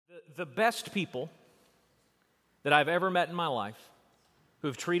The best people that I've ever met in my life who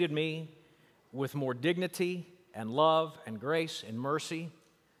have treated me with more dignity and love and grace and mercy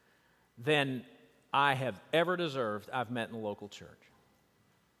than I have ever deserved, I've met in the local church.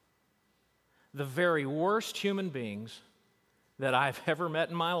 The very worst human beings that I've ever met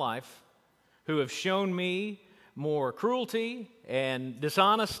in my life who have shown me more cruelty and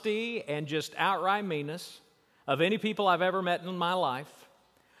dishonesty and just outright meanness of any people I've ever met in my life,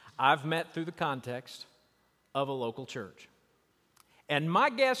 I've met through the context of a local church. And my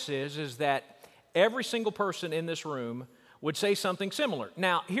guess is that every single person in this room would say something similar.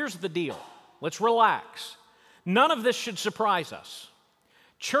 Now, here's the deal. Let's relax. None of this should surprise us.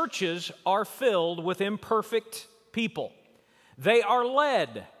 Churches are filled with imperfect people. They are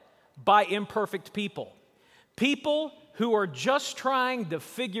led by imperfect people. People who are just trying to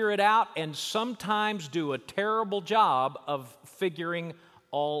figure it out and sometimes do a terrible job of figuring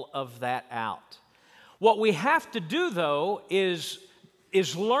all of that out. What we have to do, though, is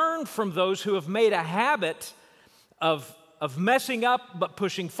learn from those who have made a habit of messing up but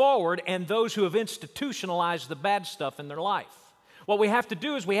pushing forward, and those who have institutionalized the bad stuff in their life. What we have to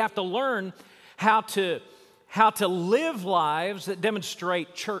do is we have to learn how to live lives that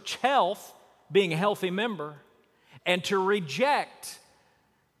demonstrate church health, being a healthy member, and to reject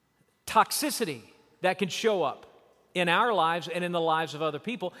toxicity that can show up in our lives and in the lives of other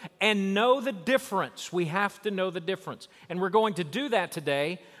people, and know the difference. We have to know the difference. And we're going to do that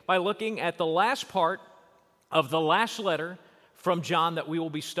today by looking at the last part of the last letter from John that we will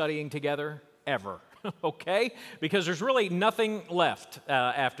be studying together ever. Okay? Because there's really nothing left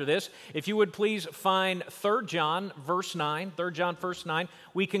after this. If you would please find 3 John verse 9. 3 John verse 9.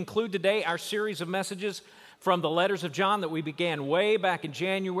 We conclude today our series of messages from the letters of John that we began way back in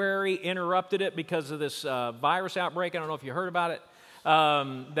January, interrupted it because of this virus outbreak. I don't know if you heard about it,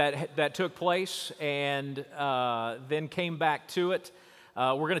 that took place, and then came back to it.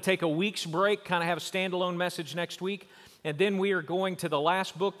 We're going to take a week's break, kind of have a standalone message next week, and then we are going to the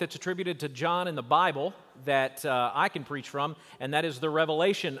last book that's attributed to John in the Bible that I can preach from, and that is the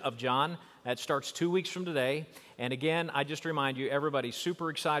Revelation of John. That starts 2 weeks from today. And again, I just remind you, everybody's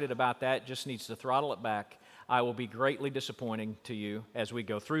super excited about that, just needs to throttle it back. I will be greatly disappointing to you as we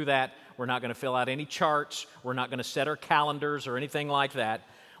go through that. We're not going to fill out any charts. We're not going to set our calendars or anything like that.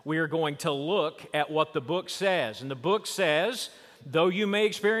 We are going to look at what the book says. And the book says, though you may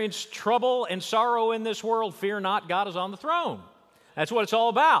experience trouble and sorrow in this world, fear not, God is on the throne. That's what it's all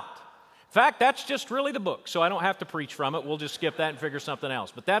about. In fact, that's just really the book, so I don't have to preach from it. We'll just skip that and figure something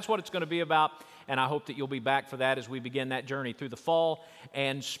else. But that's what it's going to be about, and I hope that you'll be back for that as we begin that journey through the fall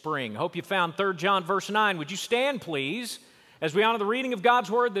and spring. I hope you found 3 John verse 9. Would you stand, please, as we honor the reading of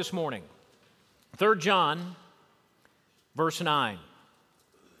God's Word this morning? 3 John verse 9.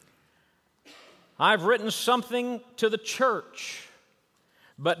 I've written something to the church,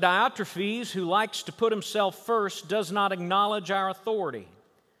 but Diotrephes, who likes to put himself first, does not acknowledge our authority.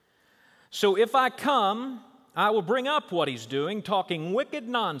 So if I come, I will bring up what he's doing, talking wicked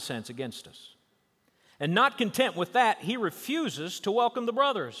nonsense against us. And not content with that, he refuses to welcome the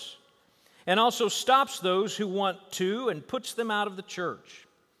brothers, and also stops those who want to and puts them out of the church.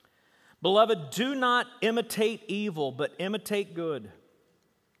 Beloved, do not imitate evil, but imitate good.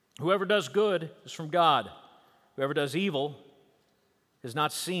 Whoever does good is from God. Whoever does evil has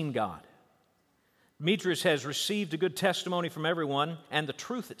not seen God. Demetrius has received a good testimony from everyone, and the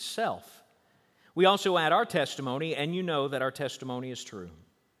truth itself. We also add our testimony, and you know that our testimony is true.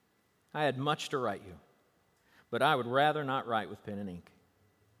 I had much to write you, but I would rather not write with pen and ink.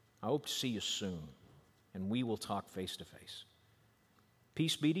 I hope to see you soon, and we will talk face to face.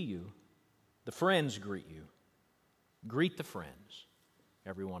 Peace be to you. The friends greet you. Greet the friends,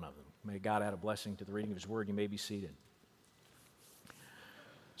 every one of them. May God add a blessing to the reading of His Word. You may be seated.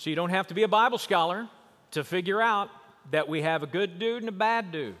 So you don't have to be a Bible scholar to figure out that we have a good dude and a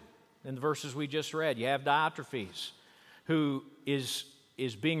bad dude. In the verses we just read, you have Diotrephes, who is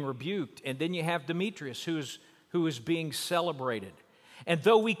being rebuked, and then you have Demetrius, who is being celebrated. And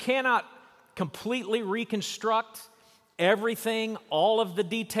though we cannot completely reconstruct everything, all of the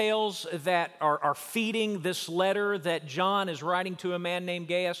details that are feeding this letter that John is writing to a man named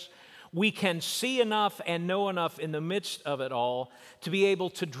Gaius, we can see enough and know enough in the midst of it all to be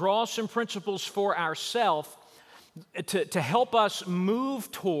able to draw some principles for ourselves to help us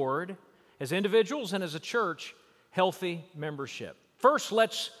move toward, as individuals and as a church, healthy membership. First,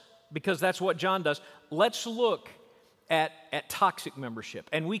 because that's what John does, let's look at toxic membership.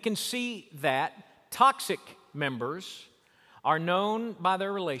 And we can see that toxic members are known by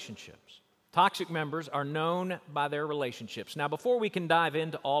their relationships. Toxic members are known by their relationships. Now, before we can dive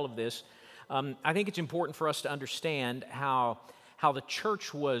into all of this, I think it's important for us to understand how the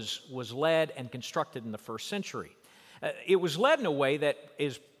church was led and constructed in the first century. It was led in a way that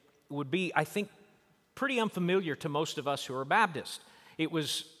would be, I think, pretty unfamiliar to most of us who are Baptists. It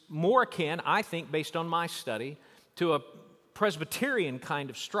was more akin, I think, based on my study, to a Presbyterian kind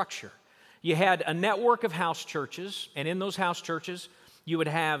of structure. You had a network of house churches, and in those house churches, you would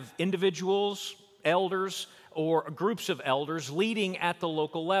have individuals, elders, or groups of elders leading at the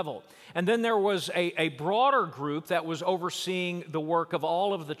local level. And then there was a broader group that was overseeing the work of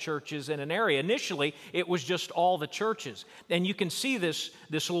all of the churches in an area. Initially, it was just all the churches. And you can see this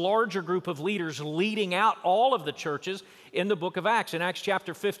larger group of leaders leading out all of the churches in the book of Acts. In Acts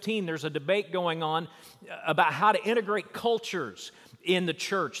chapter 15, there's a debate going on about how to integrate cultures in the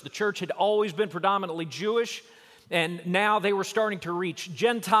church. The church had always been predominantly Jewish, and now they were starting to reach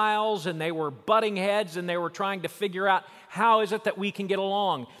Gentiles, and they were butting heads, and they were trying to figure out how is it that we can get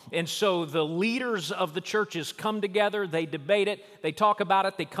along. And so the leaders of the churches come together, they debate it, they talk about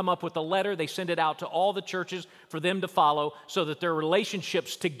it, they come up with a letter, they send it out to all the churches for them to follow so that their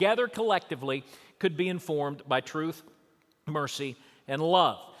relationships together collectively could be informed by truth, mercy, and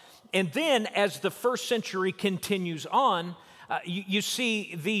love. And then as the first century continues on, you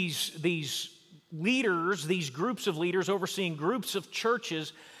see these leaders, these groups of leaders overseeing groups of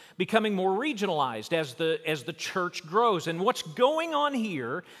churches becoming more regionalized as the church grows. And what's going on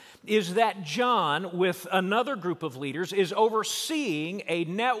here is that John, with another group of leaders, is overseeing a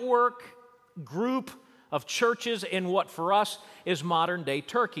network group of churches in what for us is modern-day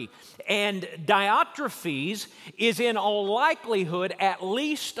Turkey. And Diotrephes is in all likelihood at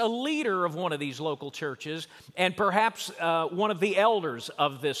least a leader of one of these local churches and perhaps one of the elders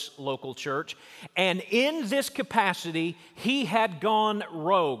of this local church. And in this capacity, he had gone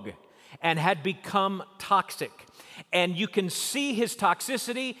rogue and had become toxic. And you can see his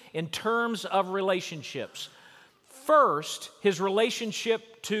toxicity in terms of relationships. First, his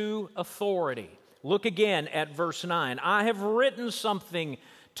relationship to authority. Look again at verse 9. I have written something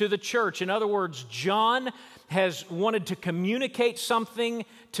to the church. In other words, John has wanted to communicate something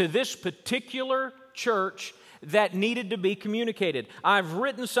to this particular church that needed to be communicated. I've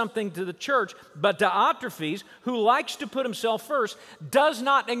written something to the church, but Diotrephes, who likes to put himself first, does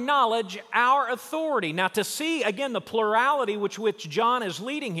not acknowledge our authority. Now, to see, again, the plurality which John is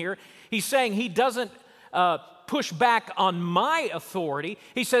leading here, he's saying he doesn't push back on my authority.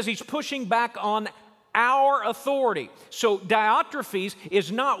 He says he's pushing back on our authority. So Diotrephes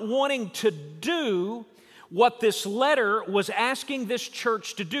is not wanting to do what this letter was asking this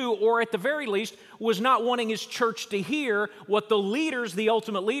church to do, or at the very least, was not wanting his church to hear what the leaders, the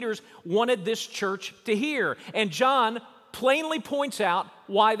ultimate leaders, wanted this church to hear. And John plainly points out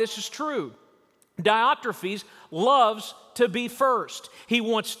why this is true. Diotrephes loves to be first. He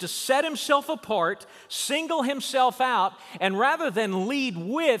wants to set himself apart, single himself out, and rather than lead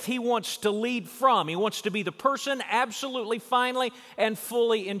with, he wants to lead from. He wants to be the person absolutely, finally, and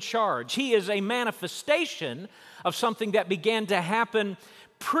fully in charge. He is a manifestation of something that began to happen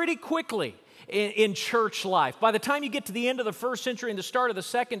pretty quickly in church life. By the time you get to the end of the first century and the start of the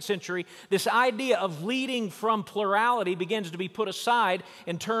second century, this idea of leading from plurality begins to be put aside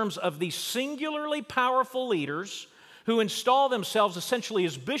in terms of these singularly powerful leaders who install themselves essentially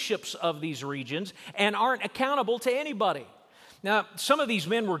as bishops of these regions and aren't accountable to anybody. Now, some of these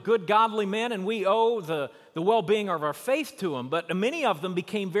men were good, godly men, and we owe the well-being of our faith to them, but many of them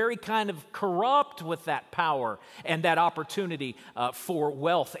became very kind of corrupt with that power and that opportunity for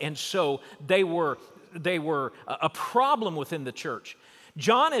wealth, and so they were a problem within the church.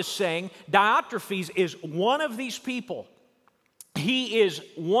 John is saying Diotrephes is one of these people. He is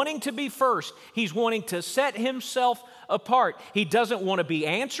wanting to be first. He's wanting to set himself apart. He doesn't want to be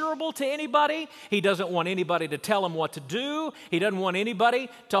answerable to anybody. He doesn't want anybody to tell him what to do. He doesn't want anybody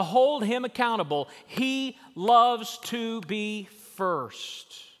to hold him accountable. He loves to be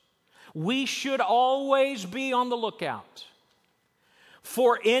first. We should always be on the lookout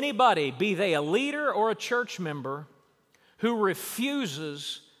for anybody, be they a leader or a church member, who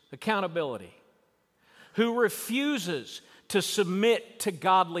refuses accountability, who refuses to submit to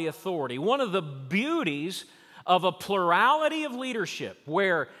godly authority. One of the beauties of a plurality of leadership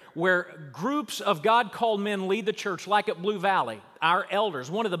where groups of God-called men lead the church, like at Blue Valley, our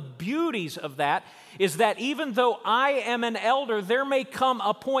elders, one of the beauties of that is that even though I am an elder, there may come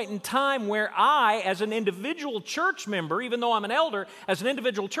a point in time where I, as an individual church member, even though I'm an elder, as an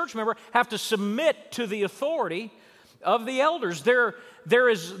individual church member, have to submit to the authority of the elders. There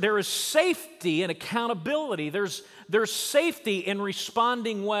is safety and accountability. There's safety in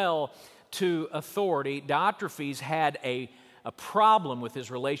responding well to authority, Diotrephes had a problem with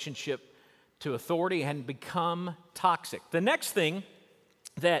his relationship to authority and become toxic. The next thing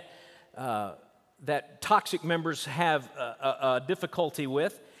that toxic members have a difficulty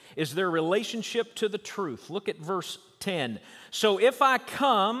with is their relationship to the truth. Look at verse 10. So if I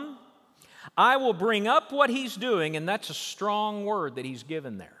come, I will bring up what he's doing, and that's a strong word that he's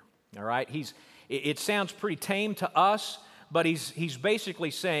given there. All right, it sounds pretty tame to us, but he's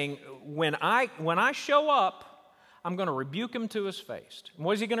basically saying, when I show up, I'm going to rebuke him to his face. And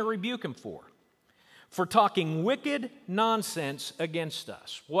what is he going to rebuke him for? For talking wicked nonsense against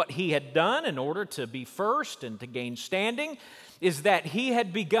us. What he had done in order to be first and to gain standing is that he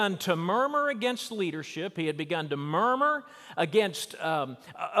had begun to murmur against leadership. He had begun to murmur against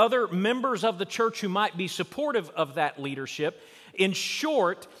other members of the church who might be supportive of that leadership. In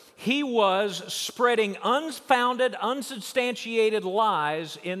short, he was spreading unfounded, unsubstantiated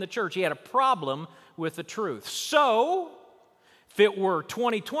lies in the church. He had a problem with the truth. So, if it were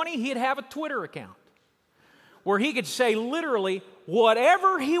 2020, he'd have a Twitter account where he could say literally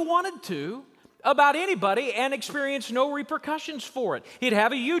whatever he wanted to about anybody and experience no repercussions for it. He'd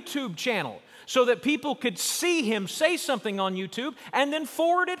have a YouTube channel so that people could see him say something on YouTube and then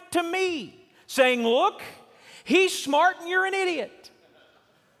forward it to me, saying, look, he's smart and you're an idiot.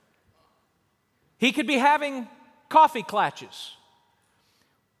 He could be having coffee clatches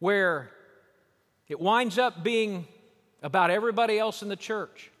where it winds up being about everybody else in the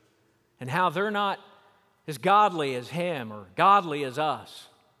church and how they're not as godly as him or godly as us.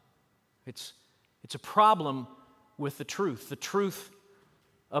 It's a problem with the truth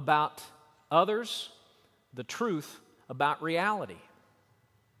about others, the truth about reality.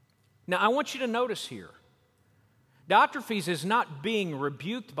 Now, I want you to notice here, Diotrephes is not being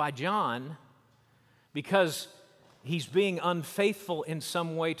rebuked by John because he's being unfaithful in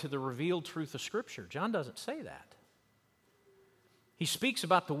some way to the revealed truth of Scripture. John doesn't say that. He speaks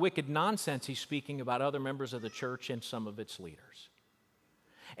about the wicked nonsense he's speaking about other members of the church and some of its leaders.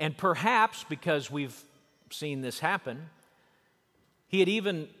 And perhaps because we've seen this happen, he had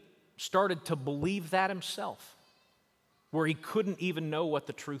even started to believe that himself, where he couldn't even know what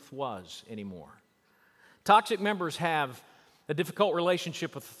the truth was anymore. Toxic members have a difficult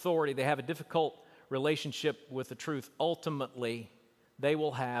relationship with authority. They have a difficult relationship with the truth. Ultimately, they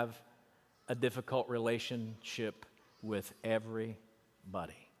will have a difficult relationship with everybody.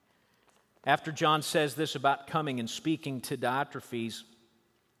 After John says this about coming and speaking to Diotrephes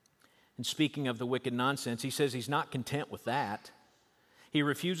and speaking of the wicked nonsense, he says he's not content with that. He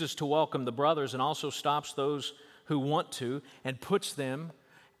refuses to welcome the brothers and also stops those who want to and puts them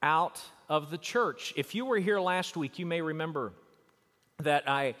out of the church. If you were here last week, you may remember that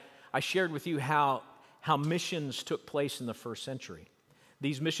I shared with you how missions took place in the first century.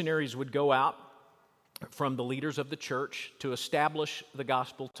 These missionaries would go out from the leaders of the church to establish the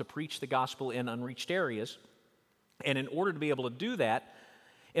gospel, to preach the gospel in unreached areas. And in order to be able to do that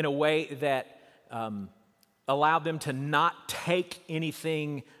in a way that allowed them to not take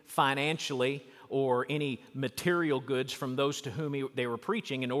anything financially or any material goods from those to whom they were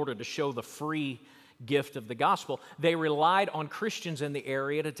preaching in order to show the free gift of the gospel, they relied on Christians in the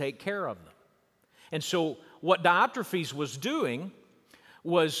area to take care of them. And so what Diotrephes was doing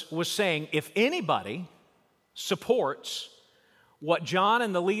was saying, if anybody supports what John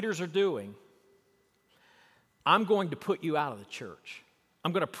and the leaders are doing, I'm going to put you out of the church.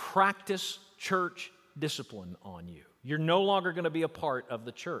 I'm going to practice church discipline on you. You're no longer going to be a part of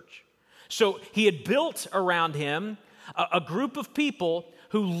the church. So he had built around him a group of people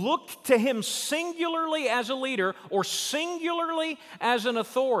who looked to him singularly as a leader or singularly as an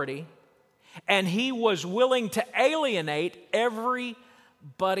authority, and he was willing to alienate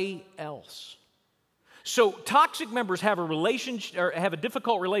everybody else. So toxic members have a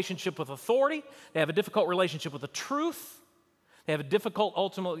difficult relationship with authority. They have a difficult relationship with the truth. They have a difficult,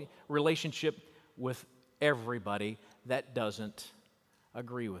 ultimately, relationship with everybody that doesn't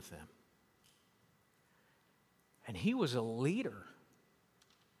agree with them. And he was a leader,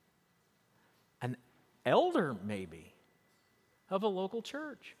 an elder maybe, of a local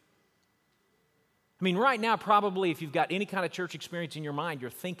church. I mean, right now, probably if you've got any kind of church experience in your mind, you're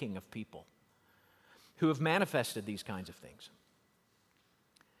thinking of people who have manifested these kinds of things.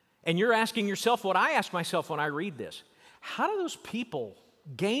 And you're asking yourself what I ask myself when I read this. How do those people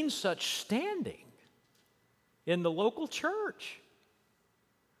gain such standing in the local church?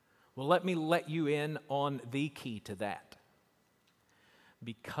 Well, let me let you in on the key to that.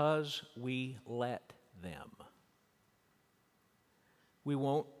 Because we let them. We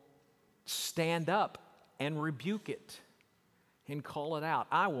won't stand up and rebuke it. and call it out.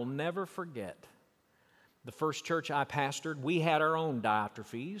 I will never forget the first church I pastored. We had our own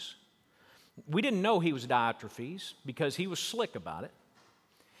Diotrephes. We didn't know he was Diotrephes because he was slick about it.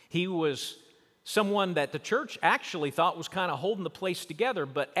 He was someone that the church actually thought was kind of holding the place together,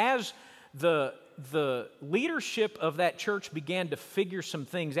 but as the leadership of that church began to figure some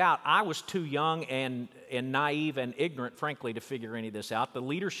things out, I was too young and naive and ignorant, frankly, to figure any of this out. The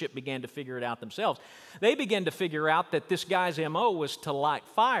leadership began to figure it out themselves. They began to figure out that this guy's MO was to light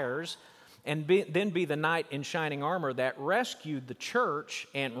fires and then be the knight in shining armor that rescued the church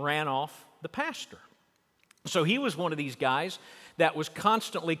and ran off the pastor. So he was one of these guys that was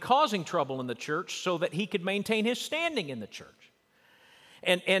constantly causing trouble in the church so that he could maintain his standing in the church.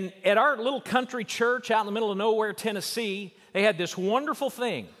 And at our little country church out in the middle of nowhere, Tennessee, they had this wonderful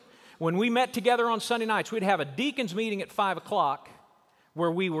thing. When we met together on Sunday nights, we'd have a deacons meeting at 5 o'clock where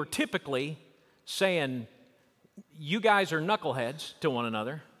we were typically saying, you guys are knuckleheads to one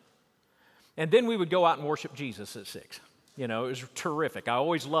another. And then we would go out and worship Jesus at 6. You know, it was terrific. I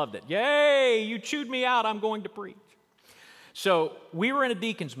always loved it. Yay, you chewed me out, I'm going to preach. So we were in a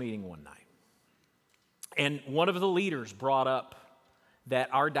deacons meeting one night, and one of the leaders brought up that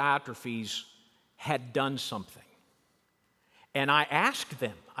our Diotrephes had done something. And I asked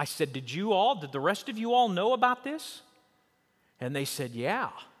them, I said, did the rest of you all know about this? And they said, yeah.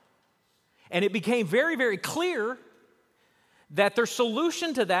 And it became very, very clear that their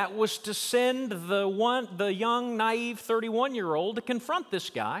solution to that was to send the young, naive 31-year-old to confront this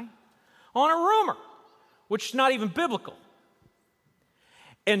guy on a rumor, which is not even biblical.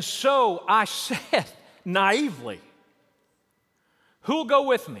 And so I said naively, who'll go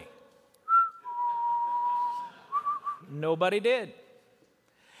with me? Nobody did.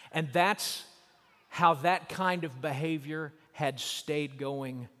 And that's how that kind of behavior had stayed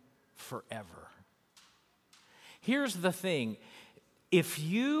going forever. Here's the thing. If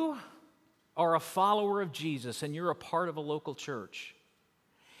you are a follower of Jesus and you're a part of a local church,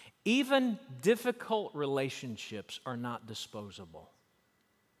 even difficult relationships are not disposable.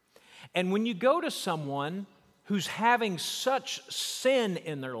 And when you go to someone who's having such sin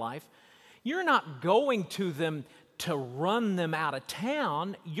in their life, you're not going to them to run them out of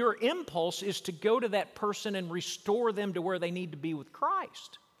town. Your impulse is to go to that person and restore them to where they need to be with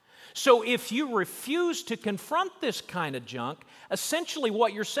Christ. So if you refuse to confront this kind of junk, essentially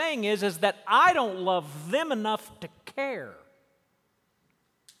what you're saying is that I don't love them enough to care.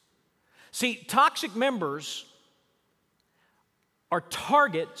 See, toxic members are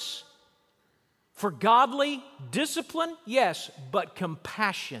targets for godly discipline, yes, but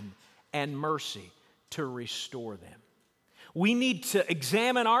compassion and mercy to restore them. We need to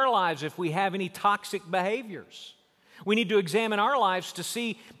examine our lives if we have any toxic behaviors. We need to examine our lives to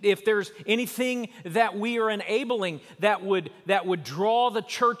see if there's anything that we are enabling that would draw the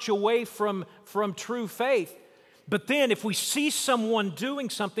church away from true faith. But then if we see someone doing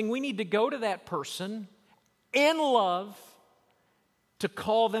something, we need to go to that person in love to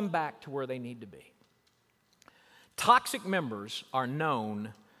call them back to where they need to be. Toxic members are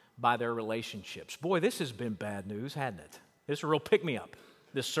known by their relationships. Boy, this has been bad news, hasn't it? This is a real pick-me-up,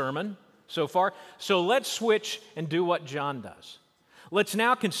 this sermon so far. So let's switch and do what John does. Let's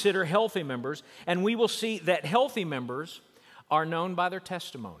now consider healthy members, and we will see that healthy members are known by their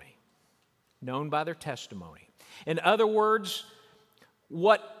testimony. Known by their testimony. In other words,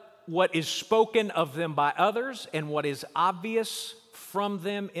 what is spoken of them by others and what is obvious from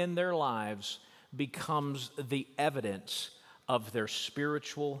them in their lives becomes the evidence of their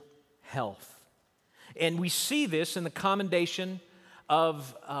spiritual health. And we see this in the commendation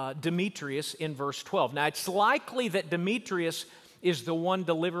of Demetrius in verse 12. Now, it's likely that Demetrius is the one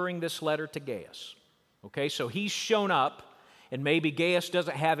delivering this letter to Gaius. Okay, so he's shown up, and maybe Gaius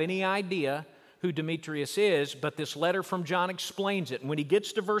doesn't have any idea who Demetrius is, but this letter from John explains it. And when he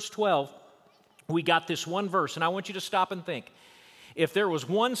gets to verse 12, we got this one verse, and I want you to stop and think. If there was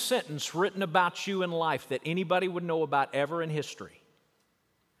one sentence written about you in life that anybody would know about ever in history,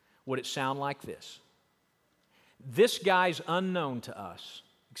 would it sound like this? This guy's unknown to us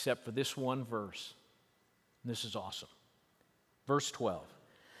except for this one verse. This is awesome. Verse 12.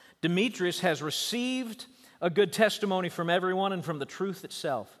 Demetrius has received a good testimony from everyone and from the truth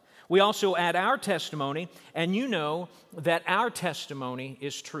itself. We also add our testimony, and you know that our testimony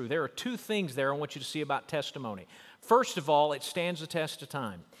is true. There are two things there I want you to see about testimony. First of all, it stands the test of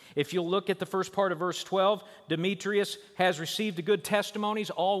time. If you'll look at the first part of verse 12, Demetrius has received a good testimony, is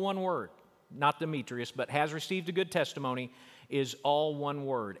all one word. Not Demetrius, but has received a good testimony is all one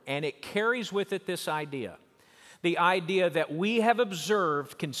word. And it carries with it this idea The idea that we have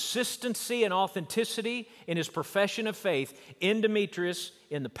observed consistency and authenticity in his profession of faith in Demetrius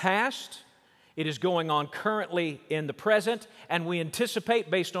in the past. It is going on currently in the present, and we anticipate,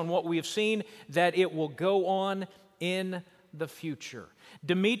 based on what we have seen, that it will go on in the future.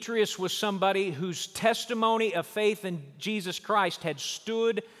 Demetrius was somebody whose testimony of faith in Jesus Christ had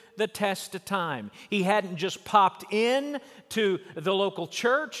stood the test of time. He hadn't just popped in to the local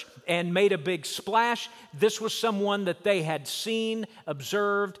church and made a big splash. This was someone that they had seen,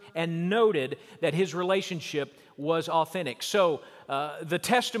 observed, and noted that his relationship was authentic. So the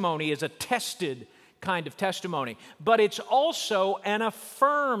testimony is a tested kind of testimony, but it's also an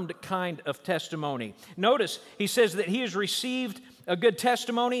affirmed kind of testimony. Notice he says that he has received a good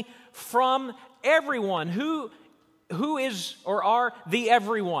testimony from everyone. Who is or are the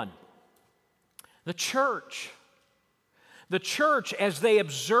everyone? The church. The church, as they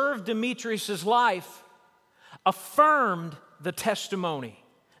observed Demetrius' life, affirmed the testimony,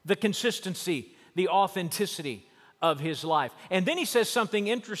 the consistency, the authenticity of his life. And then he says something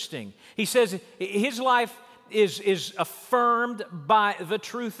interesting. He says his life is affirmed by the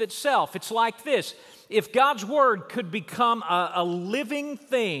truth itself. It's like this: if God's word could become a living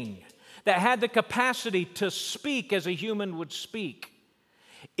thing that had the capacity to speak as a human would speak,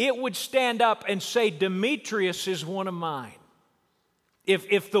 it would stand up and say, Demetrius is one of mine.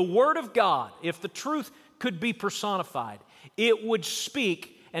 If the Word of God, if the truth could be personified, it would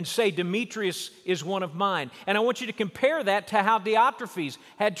speak and say, Demetrius is one of mine. And I want you to compare that to how Diotrephes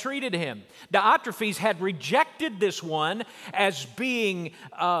had treated him. Diotrephes had rejected this one as being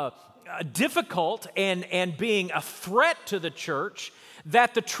difficult and being a threat to the church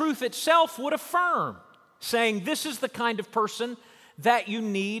that the truth itself would affirm, saying this is the kind of person that you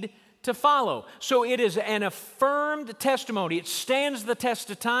need to follow. So it is an affirmed testimony. It stands the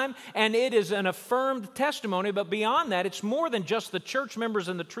test of time, and it is an affirmed testimony. But beyond that, it's more than just the church members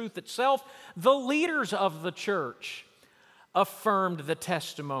and the truth itself. The leaders of the church affirmed the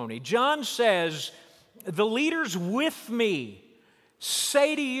testimony. John says, the leaders with me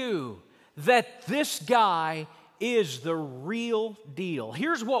say to you that this guy is the real deal.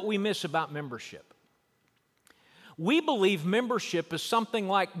 Here's what we miss about membership. We believe membership is something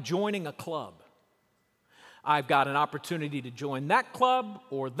like joining a club. I've got an opportunity to join that club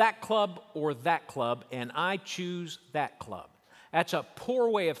or that club or that club, and I choose that club. That's a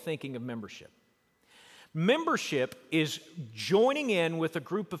poor way of thinking of membership. Membership is joining in with a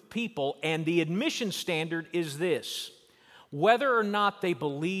group of people, and the admission standard is this: whether or not they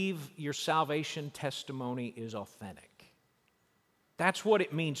believe your salvation testimony is authentic. That's what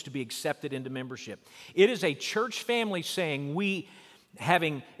it means to be accepted into membership. It is a church family saying, we,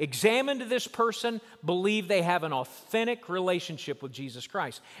 having examined this person, believe they have an authentic relationship with Jesus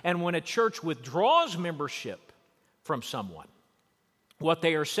Christ. And when a church withdraws membership from someone, what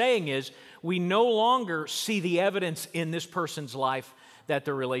they are saying is, we no longer see the evidence in this person's life that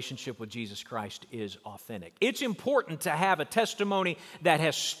their relationship with Jesus Christ is authentic. It's important to have a testimony that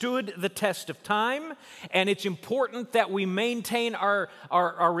has stood the test of time, and it's important that we maintain our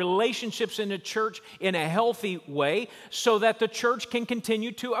relationships in the church in a healthy way so that the church can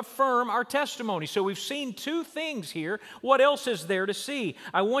continue to affirm our testimony. So we've seen two things here. What else is there to see?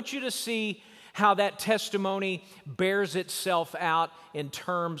 I want you to see how that testimony bears itself out in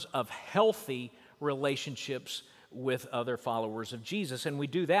terms of healthy relationships with other followers of Jesus. And we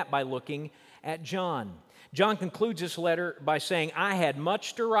do that by looking at John. John concludes this letter by saying, I had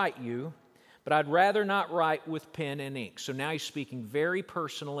much to write you, but I'd rather not write with pen and ink. So now he's speaking very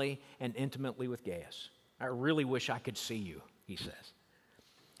personally and intimately with Gaius. I really wish I could see you, he says.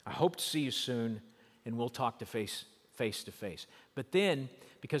 I hope to see you soon, and we'll talk to face to face. But then,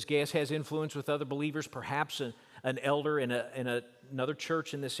 because Gaius has influence with other believers, perhaps an elder in another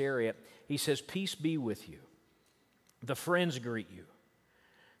church in this area, he says, peace be with you. The friends greet you.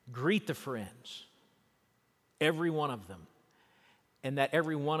 Greet the friends, every one of them. And that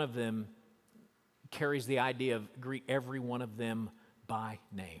every one of them carries the idea of greet every one of them by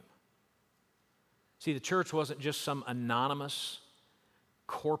name. See, the church wasn't just some anonymous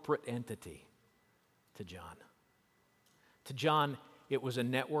corporate entity to John. To John, it was a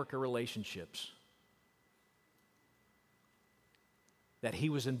network of relationships that he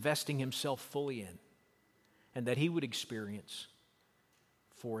was investing himself fully in, and that he would experience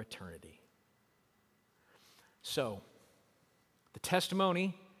for eternity. So, the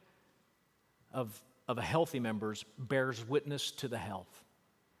testimony of a healthy member bears witness to the health.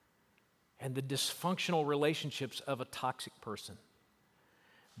 And the dysfunctional relationships of a toxic person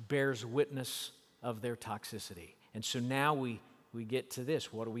bears witness of their toxicity. And so now we get to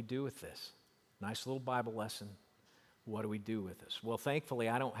this. What do we do with this? Nice little Bible lesson. What do we do with this? Well, thankfully,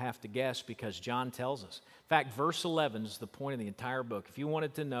 I don't have to guess because John tells us. In fact, verse 11 is the point of the entire book. If you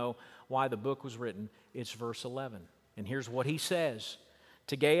wanted to know why the book was written, it's verse 11. And here's what he says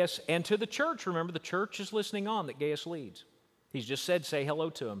to Gaius and to the church. Remember, the church is listening on that Gaius leads. He's just said, say hello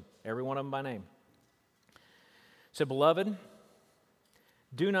to them, every one of them by name. He said, beloved,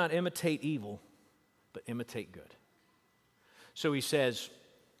 do not imitate evil, but imitate good. So he says,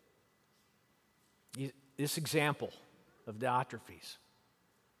 this example of Diotrephes,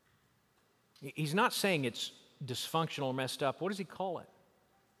 he's not saying it's dysfunctional or messed up. What does he call it?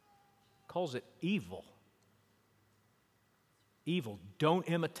 He calls it evil. Evil. Don't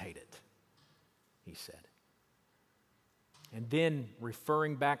imitate it, he said. And then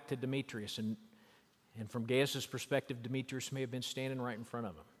referring back to Demetrius, and from Gaius' perspective, Demetrius may have been standing right in front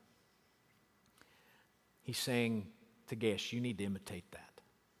of him. He's saying to Gaius, you need to imitate that.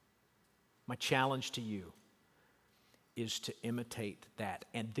 My challenge to you is to imitate that.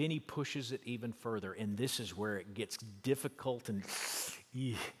 And then he pushes it even further, and this is where it gets difficult and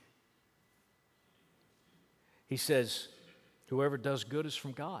he says, whoever does good is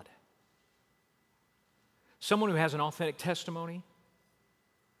from God. Someone who has an authentic testimony,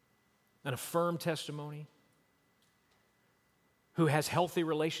 an affirmed testimony, who has healthy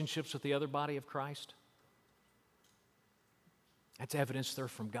relationships with the other body of Christ, that's evidence they're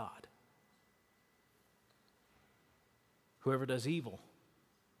from God. Whoever does evil,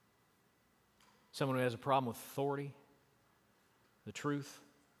 someone who has a problem with authority, the truth,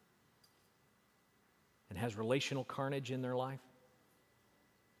 and has relational carnage in their life,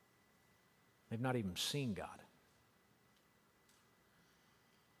 they've not even seen God.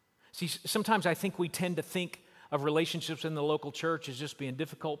 See, sometimes I think we tend to think of relationships in the local church as just being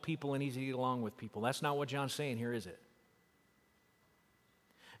difficult people and easy to get along with people. That's not what John's saying here, is it?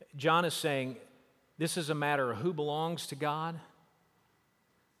 John is saying this is a matter of who belongs to God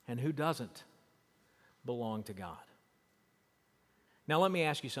and who doesn't belong to God. Now, let me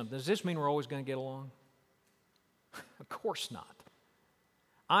ask you something. Does this mean we're always going to get along? Of course not.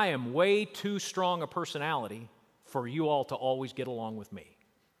 I am way too strong a personality for you all to always get along with me.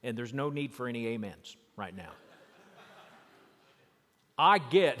 And there's no need for any amens right now. I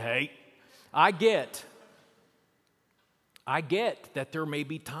get that there may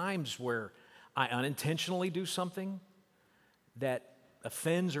be times where I unintentionally do something that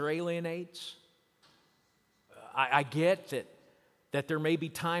offends or alienates. I get that there may be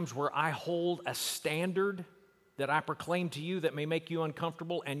times where I hold a standard that I proclaim to you that may make you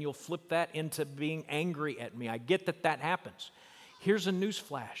uncomfortable, and you'll flip that into being angry at me. I get that happens. Here's a news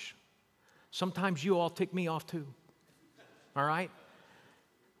flash. Sometimes you all tick me off too. All right?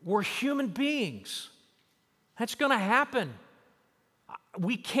 We're human beings. That's going to happen.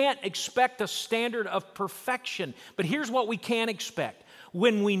 We can't expect a standard of perfection. But here's what we can expect.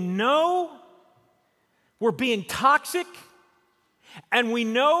 When we know we're being toxic, and we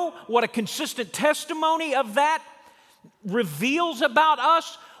know what a consistent testimony of that reveals about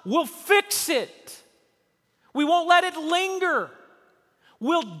us, we'll fix it. We won't let it linger.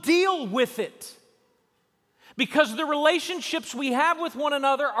 We'll deal with it. Because the relationships we have with one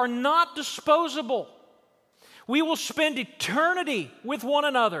another are not disposable. We will spend eternity with one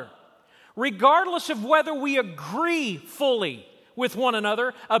another, regardless of whether we agree fully with one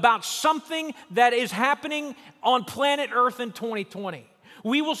another about something that is happening on planet Earth in 2020.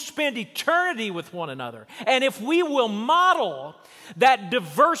 We will spend eternity with one another. And if we will model that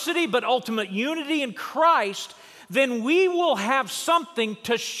diversity but ultimate unity in Christ, then we will have something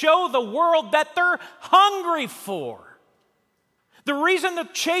to show the world that they're hungry for. The reason they're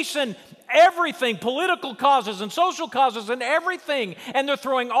chasing everything, political causes and social causes and everything, and they're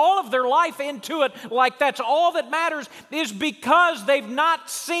throwing all of their life into it like that's all that matters, is because they've not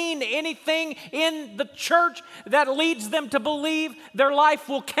seen anything in the church that leads them to believe their life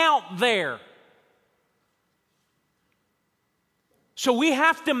will count there. So we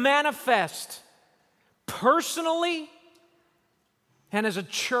have to manifest personally and as a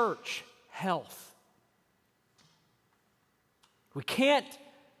church health. We can't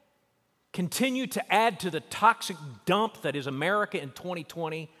continue to add to the toxic dump that is America in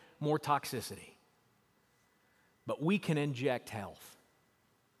 2020 more toxicity. But we can inject health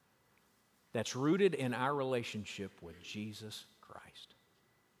that's rooted in our relationship with Jesus Christ.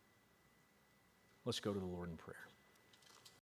 Let's go to the Lord in prayer.